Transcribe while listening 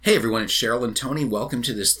Hey everyone, it's Cheryl and Tony. Welcome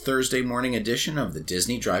to this Thursday morning edition of the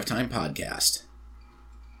Disney Drive Time Podcast.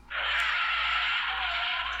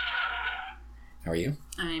 How are you?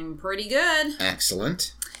 I'm pretty good.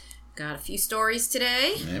 Excellent. Got a few stories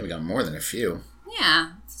today. Yeah, we got more than a few.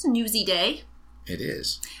 Yeah, it's a newsy day. It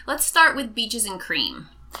is. Let's start with Beaches and Cream.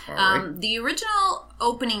 All right. The original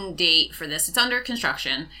opening date for this, it's under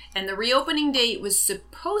construction, and the reopening date was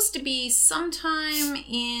supposed to be sometime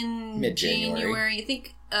in Mid-January. I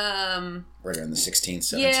think. Right around the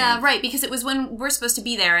 16th, 17th. Yeah, right, because it was when we're supposed to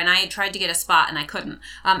be there, and I tried to get a spot, and I couldn't.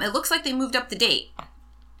 It looks like they moved up the date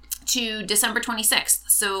to December 26th,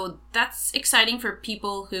 so that's exciting for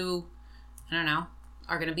people who, I don't know,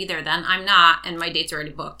 are going to be there then. I'm not, and my date's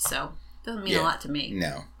already booked, so it doesn't mean a lot to me.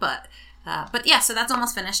 No. But yeah, so that's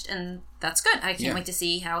almost finished, and that's good. I can't wait to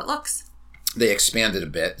see how it looks. They expanded a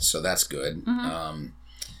bit, so that's good. Mm-hmm.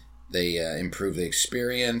 They improved the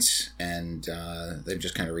experience, and they've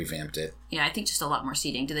just kind of revamped it. Yeah, I think just a lot more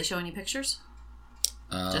seating. Did they show any pictures?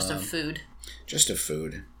 Just of food. Just of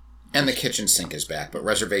food. And the kitchen sink is back, but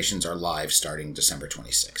reservations are live starting December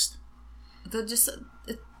 26th.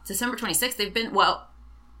 December 26th, they've been,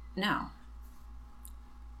 no.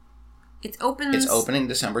 It's opening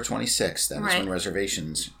December 26th. That is right. when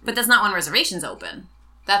reservations... But that's not when reservations open.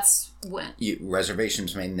 That's when...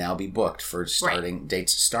 Reservations may now be booked for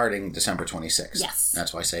dates starting December 26th. Yes.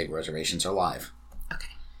 That's why I say reservations are live. Okay.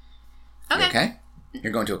 You okay?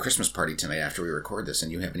 You're going to a Christmas party tonight after we record this,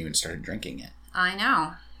 and you haven't even started drinking yet. I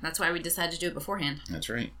know. That's why we decided to do it beforehand. That's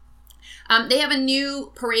right. They have a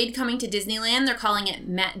new parade coming to Disneyland. They're calling it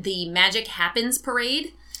the Magic Happens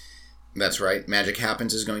Parade. That's right. Magic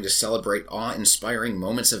Happens is going to celebrate awe-inspiring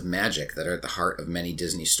moments of magic that are at the heart of many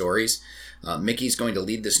Disney stories. Mickey's going to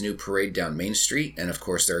lead this new parade down Main Street, and of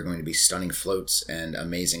course there are going to be stunning floats and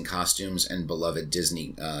amazing costumes and beloved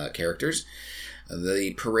Disney characters.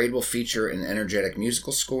 The parade will feature an energetic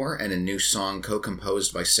musical score and a new song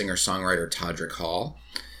co-composed by singer-songwriter Todrick Hall.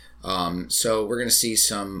 So we're going to see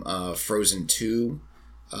some Frozen 2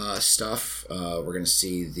 stuff. We're going to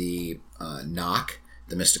see the Knock,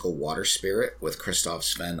 the mystical water spirit, with Kristoff,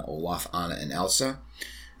 Sven, Olaf, Anna, and Elsa.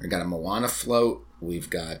 We've got a Moana float. We've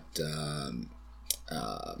got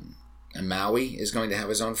Maui is going to have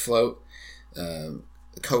his own float.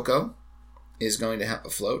 Coco is going to have a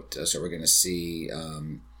float. So we're going to see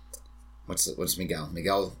what's Miguel?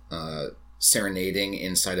 Miguel serenading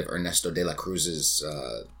inside of Ernesto de la Cruz's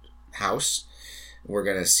house. We're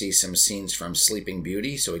going to see some scenes from Sleeping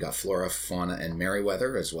Beauty. So we got Flora, Fauna, and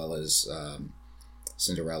Merryweather, as well as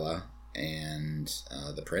Cinderella and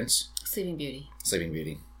the Prince. Sleeping Beauty.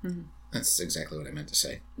 Mm-hmm. That's exactly what I meant to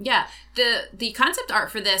say. Yeah. The concept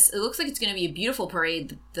art for this, it looks like it's going to be a beautiful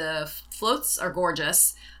parade. The floats are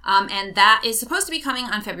gorgeous. And that is supposed to be coming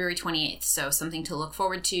on February 28th. So something to look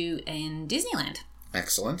forward to in Disneyland.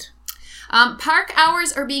 Excellent. Park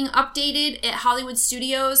hours are being updated at Hollywood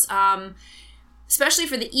Studios, especially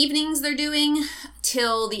for the evenings they're doing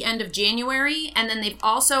till the end of January. And then they've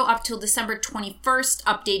also, up till December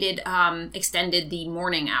 21st, extended the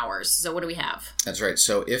morning hours. So what do we have? That's right.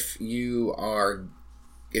 So if you're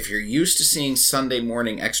used to seeing Sunday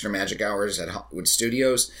morning extra magic hours at Hollywood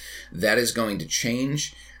Studios, that is going to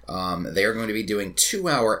change. They are going to be doing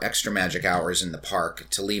 2-hour extra magic hours in the park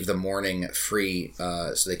to leave the morning free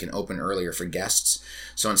so they can open earlier for guests.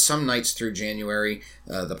 So on some nights through January,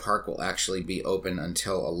 the park will actually be open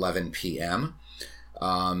until 11 p.m.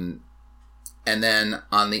 And then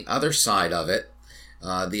on the other side of it,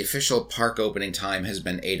 the official park opening time has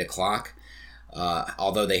been 8 o'clock,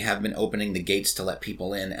 although they have been opening the gates to let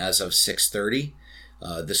people in as of 6:30.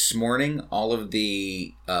 This morning, all of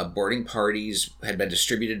the boarding parties had been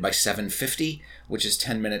distributed by 7:50, which is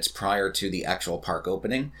 10 minutes prior to the actual park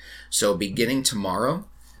opening. So beginning tomorrow,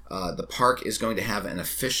 the park is going to have an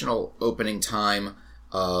official opening time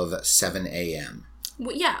of 7 a.m.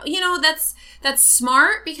 Well, yeah, that's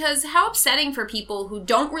smart, because how upsetting for people who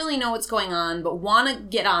don't really know what's going on but want to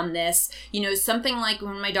get on this. Something like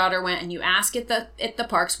when my daughter went and you ask at the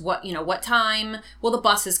parks what time will the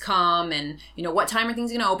buses come, and what time are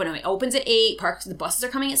things going to open, and it opens at 8, the buses are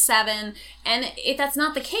coming at 7, and that's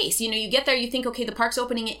not the case. You get there, you think, okay, the park's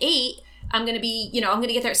opening at 8, I'm going to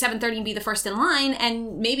get there at 7:30 and be the first in line,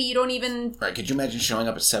 and maybe you don't even... Right, could you imagine showing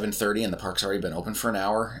up at 7:30 and the park's already been open for an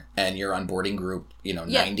hour, and you're on boarding group,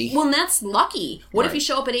 90? Well, and that's lucky. What if you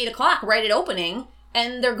show up at 8 o'clock right at opening,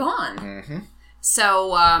 and they're gone? Mm-hmm.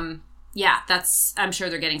 So, I'm sure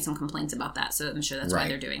they're getting some complaints about that, so I'm sure that's why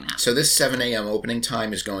they're doing that. So this 7 a.m. opening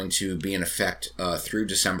time is going to be in effect through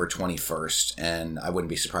December 21st, and I wouldn't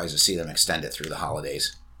be surprised to see them extend it through the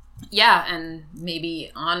holidays. Yeah, and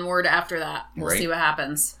maybe onward after that. We'll see what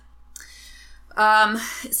happens.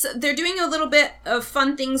 So they're doing a little bit of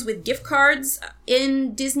fun things with gift cards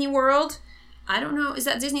in Disney World. I don't know. Is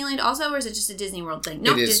that Disneyland also, or is it just a Disney World thing?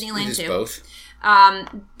 No, Disneyland it is too. Both.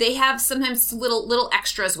 They have sometimes little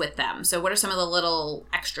extras with them. So what are some of the little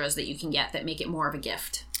extras that you can get that make it more of a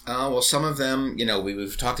gift? Well, some of them,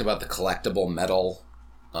 we've talked about the collectible metal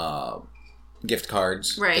gift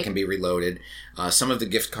cards that can be reloaded. Some of the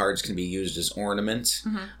gift cards can be used as ornaments.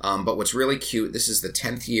 Mm-hmm. But what's really cute, this is the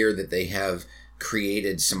 10th year that they have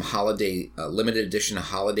created some limited edition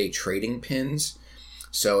holiday trading pins.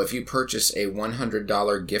 So if you purchase a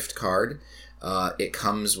 $100 gift card, it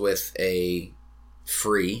comes with a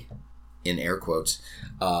free, in air quotes,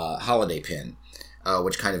 holiday pin,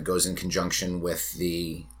 which kind of goes in conjunction with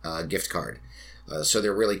the gift card. So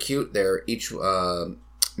they're really cute. They're each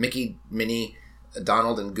Mickey, Minnie,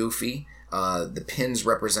 Donald, and Goofy. The pins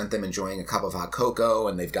represent them enjoying a cup of hot cocoa,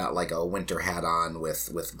 and they've got like a winter hat on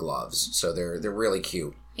with gloves. So they're really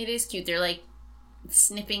cute. It is cute. They're like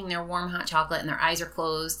sniffing their warm hot chocolate and their eyes are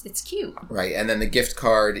closed. It's cute. Right. And then the gift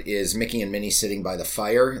card is Mickey and Minnie sitting by the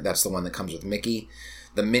fire. That's the one that comes with Mickey.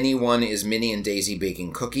 The Minnie one is Minnie and Daisy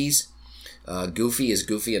baking cookies. Goofy is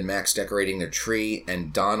Goofy and Max decorating their tree,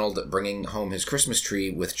 and Donald bringing home his Christmas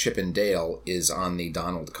tree with Chip and Dale is on the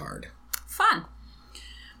Donald card. Fun.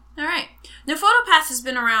 All right. Now, PhotoPass has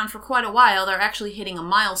been around for quite a while. They're actually hitting a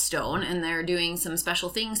milestone, and they're doing some special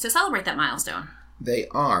things to celebrate that milestone. They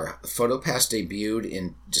are. PhotoPass debuted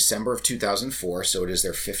in December of 2004, so it is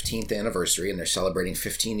their 15th anniversary, and they're celebrating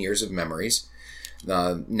 15 years of memories.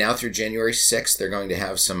 Now through January 6th, they're going to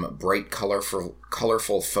have some bright,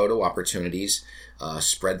 colorful photo opportunities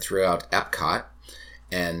spread throughout Epcot.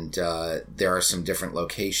 And there are some different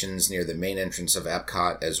locations near the main entrance of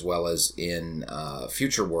Epcot, as well as in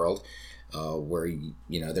Future World, where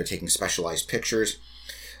they're taking specialized pictures.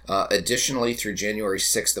 Additionally, through January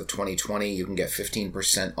 6th of 2020, you can get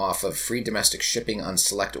 15% off of free domestic shipping on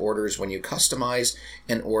select orders when you customize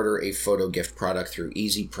and order a photo gift product through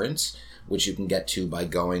Easy Prints, which you can get to by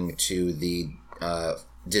going to the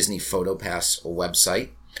Disney PhotoPass website.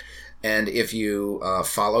 And if you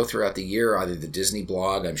follow throughout the year, either the Disney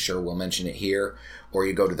blog, I'm sure we'll mention it here, or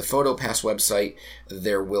you go to the PhotoPass website,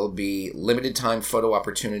 there will be limited time photo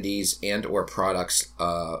opportunities and or products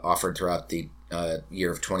offered throughout the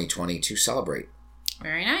year of 2020 to celebrate.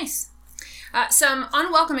 Very nice. Some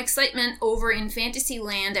unwelcome excitement over in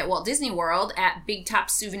Fantasyland at Walt Disney World at Big Top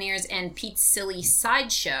Souvenirs and Pete's Silly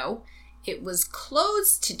Sideshow. It was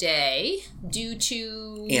closed today due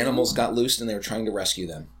to... Animals got loose and they were trying to rescue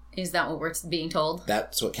them. Is that what we're being told?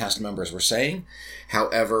 That's what cast members were saying.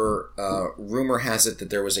 However, rumor has it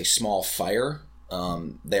that there was a small fire.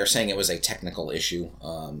 They're saying it was a technical issue.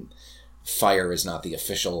 Fire is not the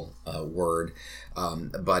official word.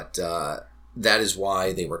 But that is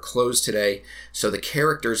why they were closed today. So the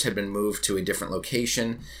characters had been moved to a different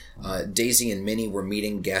location. Daisy and Minnie were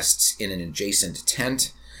meeting guests in an adjacent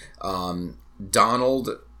tent. Donald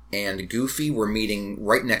and Goofy were meeting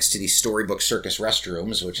right next to the Storybook Circus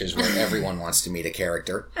restrooms, which is where everyone wants to meet a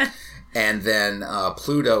character. And then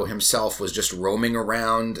Pluto himself was just roaming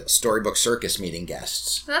around Storybook Circus meeting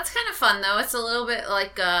guests. That's kind of fun, though. It's a little bit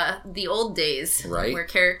like the old days, right? Where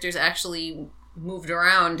characters actually moved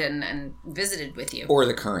around and visited with you. Or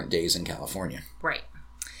the current days in California. Right.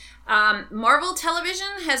 Marvel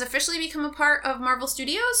Television has officially become a part of Marvel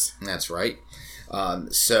Studios. That's right.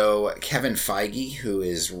 So Kevin Feige, who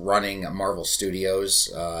is running Marvel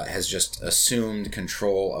Studios, has just assumed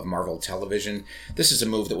control of Marvel Television. This is a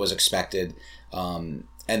move that was expected, and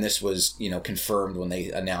this was, confirmed when they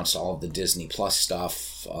announced all of the Disney Plus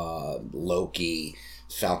stuff, Loki,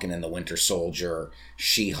 Falcon and the Winter Soldier,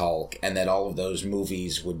 She-Hulk, and that all of those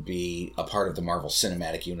movies would be a part of the Marvel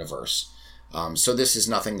Cinematic Universe. So this is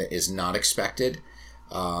nothing that is not expected.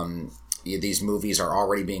 These movies are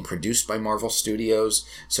already being produced by Marvel Studios,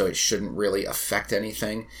 so it shouldn't really affect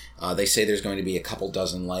anything. They say there's going to be a couple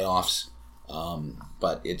dozen layoffs,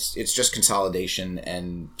 but it's just consolidation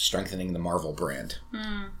and strengthening the Marvel brand.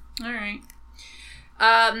 All right.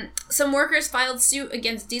 Some workers filed suit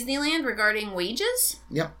against Disneyland regarding wages.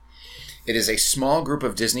 Yep. It is a small group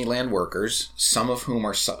of Disneyland workers, some of whom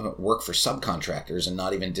work for subcontractors and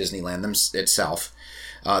not even Disneyland itself.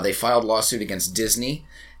 They filed lawsuit against Disney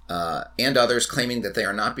and others, claiming that they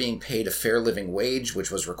are not being paid a fair living wage,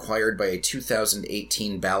 which was required by a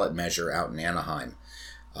 2018 ballot measure out in Anaheim.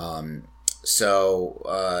 In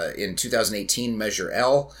 2018, Measure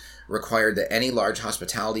L required that any large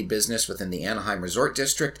hospitality business within the Anaheim Resort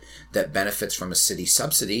District that benefits from a city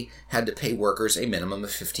subsidy had to pay workers a minimum of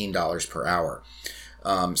 $15 per hour.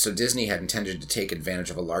 So Disney had intended to take advantage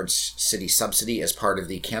of a large city subsidy as part of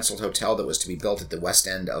the canceled hotel that was to be built at the west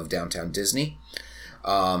end of downtown Disney.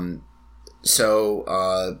 It's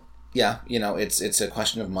a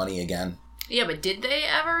question of money again. Yeah, but did they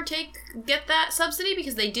ever get that subsidy?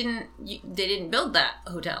 Because they didn't build that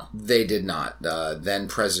hotel. They did not. Then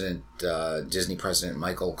Disney President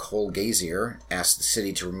Michael Cole Gazier asked the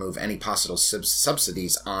city to remove any possible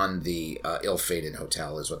subsidies on the ill-fated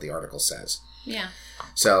hotel, is what the article says. Yeah.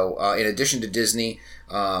 So, in addition to Disney,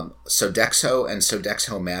 Sodexo and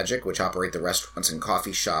Sodexo Magic, which operate the restaurants and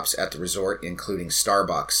coffee shops at the resort, including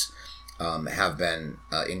Starbucks, have been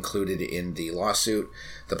included in the lawsuit.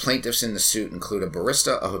 The plaintiffs in the suit include a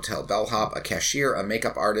barista, a hotel bellhop, a cashier, a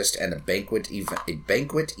makeup artist, and a banquet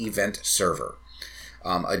event server.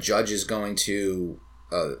 A judge is going to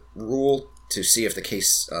rule to see if the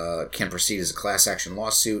case can proceed as a class action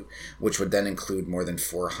lawsuit, which would then include more than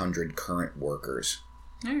 400 current workers.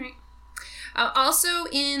 All right. Also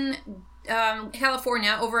in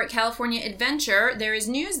California, over at California Adventure, there is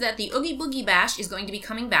news that the Oogie Boogie Bash is going to be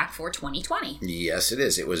coming back for 2020. Yes, it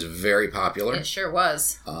is. It was very popular. It sure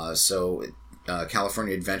was.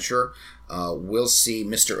 California Adventure will see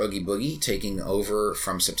Mr. Oogie Boogie taking over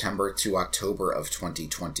from September to October of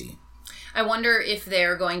 2020. I wonder if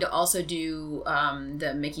they're going to also do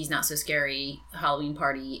the Mickey's Not So Scary Halloween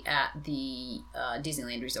party at the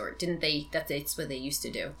Disneyland Resort. Didn't they? That's what they used to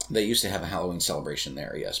do. They used to have a Halloween celebration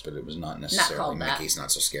there, yes, but it was not necessarily Mickey's Not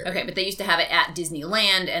So Scary. Okay, but they used to have it at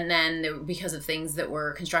Disneyland, and then because of things that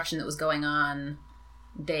were construction that was going on,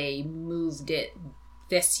 they moved it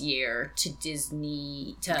this year to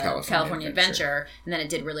California Adventure, and then it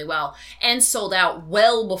did really well and sold out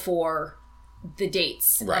well before the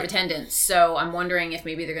dates of attendance. So I'm wondering if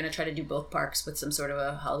maybe they're going to try to do both parks with some sort of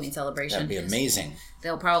a Halloween celebration. That'd be amazing.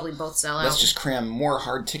 They'll probably both sell out. Let's just cram more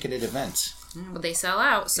hard-ticketed events. But they sell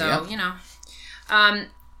out, so, At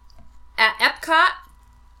Epcot,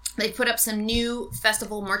 they put up some new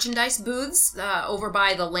festival merchandise booths over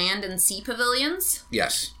by the Land and Sea Pavilions.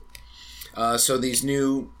 Yes. So these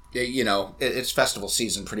new, it's festival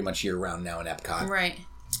season pretty much year-round now in Epcot. Right.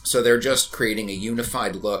 So they're just creating a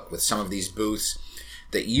unified look with some of these booths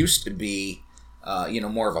that used to be,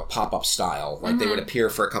 more of a pop-up style. Like they would appear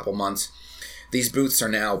for a couple months. These booths are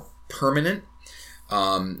now permanent.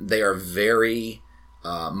 They are very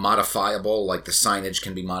modifiable. Like the signage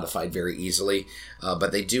can be modified very easily.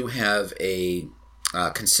 But they do have a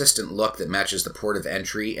consistent look that matches the port of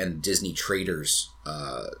entry and Disney Traders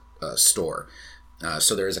store.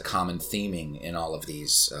 So there is a common theming in all of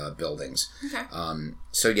these buildings. Okay.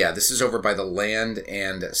 This is over by the Land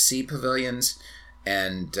and Sea Pavilions.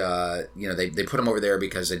 And, they put them over there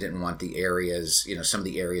because they didn't want the areas, some of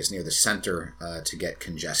the areas near the center to get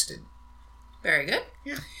congested. Very good.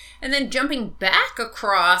 Yeah. And then jumping back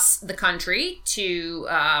across the country to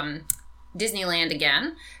Disneyland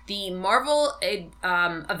again, the Marvel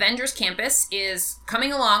Avengers campus is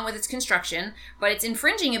coming along with its construction, but it's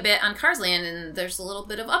infringing a bit on Cars Land, and there's a little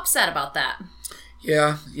bit of upset about that.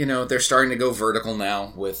 Yeah, they're starting to go vertical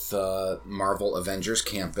now with Marvel Avengers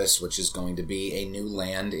Campus, which is going to be a new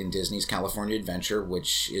land in Disney's California Adventure,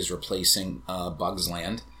 which is replacing Bugs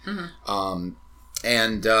Land. Mm-hmm.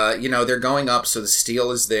 They're going up, so the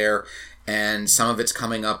steel is there, and some of it's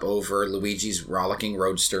coming up over Luigi's Rollicking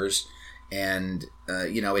Roadsters. And,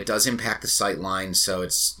 it does impact the sight line, so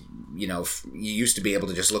it's, you used to be able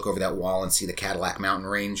to just look over that wall and see the Cadillac Mountain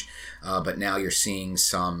Range, but now you're seeing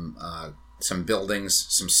some buildings,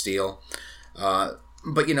 some steel.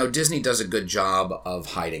 But Disney does a good job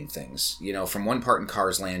of hiding things. From one part in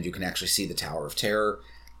Cars Land, you can actually see the Tower of Terror.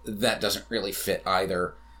 That doesn't really fit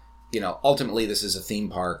either. Ultimately, this is a theme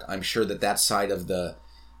park. I'm sure that side of the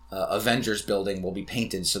Avengers building will be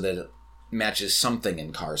painted so that it matches something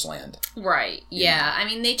in Cars Land. Right, yeah. I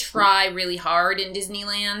mean, they try really hard in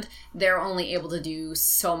Disneyland. They're only able to do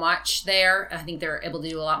so much there. I think they're able to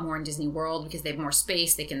do a lot more in Disney World because they have more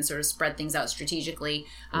space. They can sort of spread things out strategically.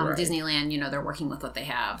 Right. Disneyland, they're working with what they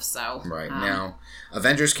have. So right. Now,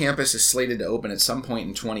 Avengers Campus is slated to open at some point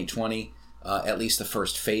in 2020, at least the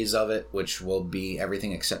first phase of it, which will be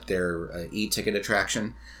everything except their e-ticket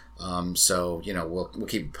attraction. We'll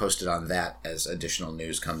keep you posted on that as additional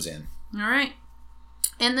news comes in. All right.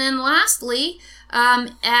 And then lastly,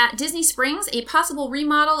 at Disney Springs, a possible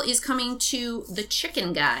remodel is coming to the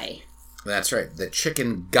Chicken Guy. That's right. The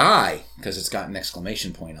Chicken Guy, because it's got an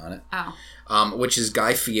exclamation point on it. Oh. Which is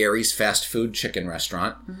Guy Fieri's fast food chicken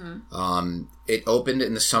restaurant. Mm-hmm. It opened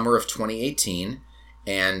in the summer of 2018,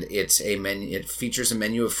 And it features a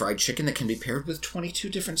menu of fried chicken that can be paired with 22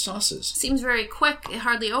 different sauces. Seems very quick. It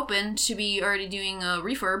hardly opened to be already doing a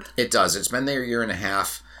refurb. It does. It's been there a year and a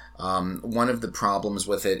half. One of the problems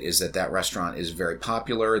with it is that restaurant is very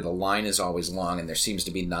popular. The line is always long, and there seems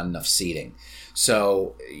to be not enough seating.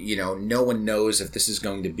 So, no one knows if this is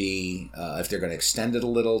going to be, if they're going to extend it a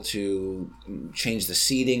little to change the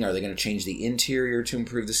seating. Are they going to change the interior to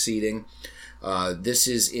improve the seating? This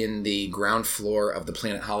is in the ground floor of the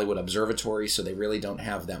Planet Hollywood Observatory, so they really don't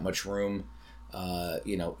have that much room,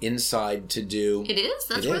 inside to do. It is?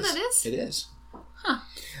 That's where that is? It is.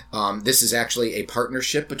 Huh. This is actually a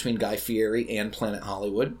partnership between Guy Fieri and Planet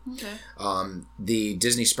Hollywood. Okay. The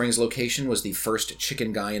Disney Springs location was the first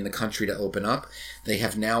Chicken Guy in the country to open up. They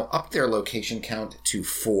have now upped their location count to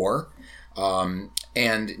 4.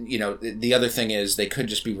 The other thing is they could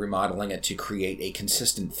just be remodeling it to create a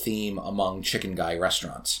consistent theme among Chicken Guy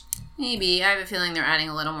restaurants. Maybe. I have a feeling they're adding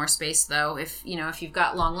a little more space, though, if you've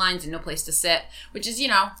got long lines and no place to sit, which is,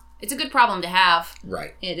 it's a good problem to have.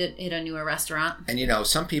 Right. At a newer restaurant. And,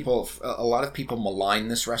 a lot of people malign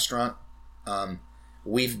this restaurant.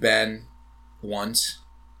 We've been once.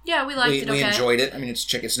 Yeah, we liked it. We enjoyed it. I mean,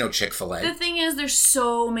 it's no Chick-fil-A. The thing is, there's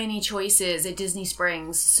so many choices at Disney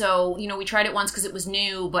Springs. So, we tried it once because it was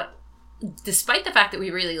new, but despite the fact that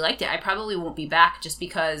we really liked it, I probably won't be back just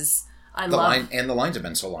because the lines have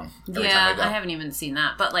been so long. Yeah, I haven't even seen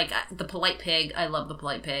that. But, the Polite Pig, I love the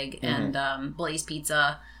Polite Pig, and Blaze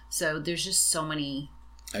Pizza. So there's just so many.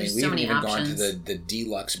 We haven't even gone to the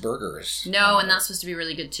deluxe burgers. No, and that's supposed to be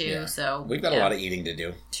really good too. Yeah. So we've got a lot of eating to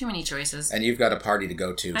do. Too many choices. And you've got a party to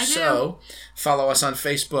go to. I do. So follow us on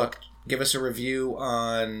Facebook. Give us a review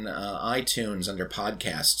on iTunes under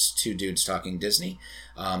podcasts, Two Dudes Talking Disney.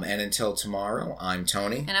 And until tomorrow, I'm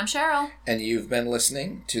Tony. And I'm Cheryl. And you've been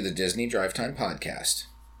listening to the Disney Drive Time Podcast.